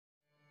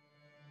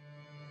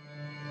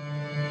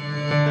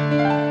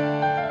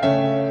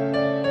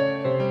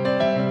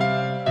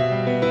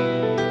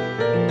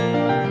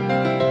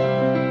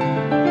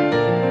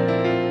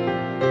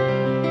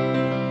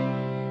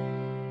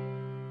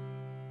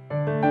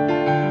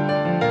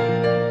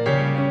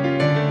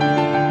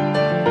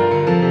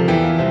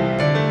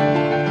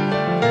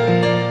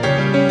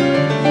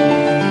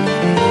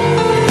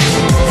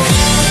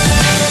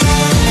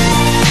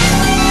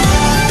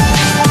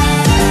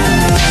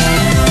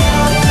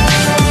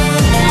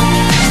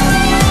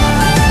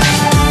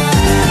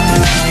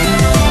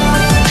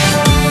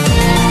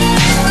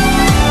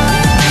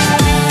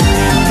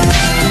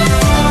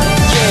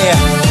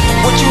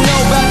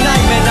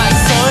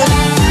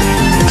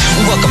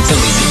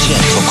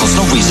cause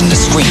no reason to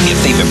scream.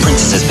 Your favorite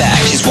princess is back,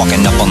 she's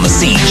walking up on the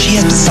scene. She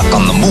has been stuck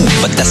on the move,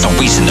 but that's no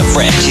reason to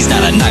fret. She's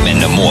not a nightmare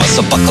no more,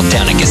 so buckle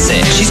down and get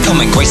set. She's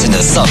coming gracing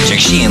the subject,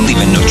 she ain't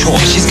leaving no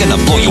choice. She's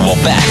gonna blow you all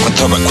back with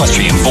her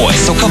equestrian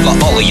voice. So cover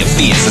all of your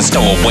fears and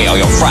stow away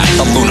all your fright.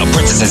 The Lunar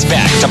Princess is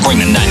back to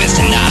bring the nightmares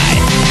tonight.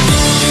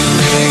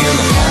 Living in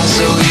the past,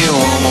 so you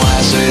won't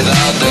last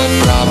without the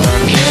proper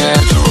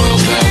care. The royal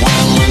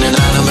farewell and an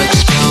animate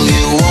spell,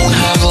 you won't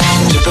have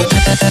long to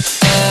prepare.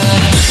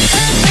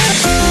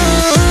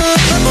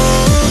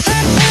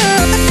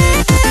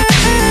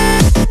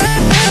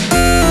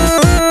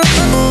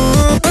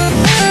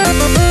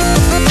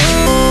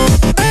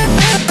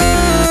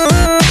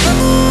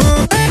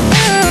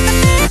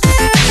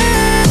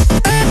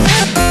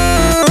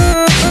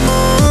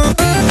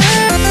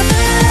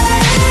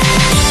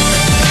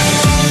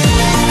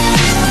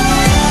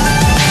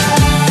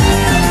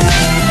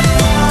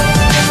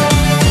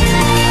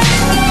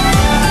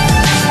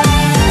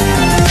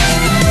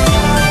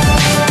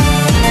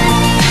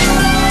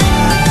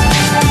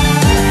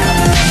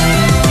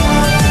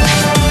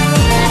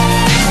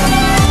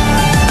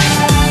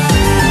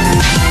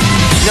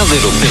 Now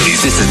little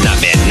fillies, this is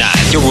Nightmare Night.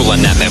 Your ruler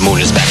Nightmare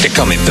Moon is back to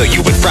come and fill you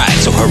with pride.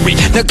 So hurry,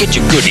 now get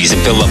your goodies and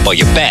fill up all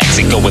your bags,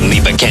 and go and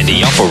leave a candy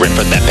offering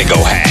for that big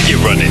ol' hag.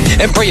 You're running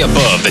and pray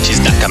above that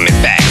she's not coming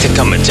back to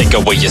come and take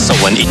away your soul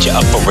and eat you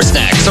up for a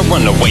snack. So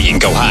run away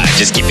and go hide,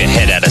 just keep your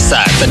head out of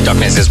sight. The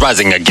darkness is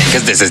rising again,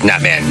 cause this is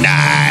Nightmare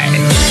Night.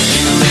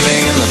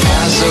 Living in the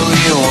past, so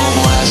you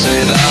won't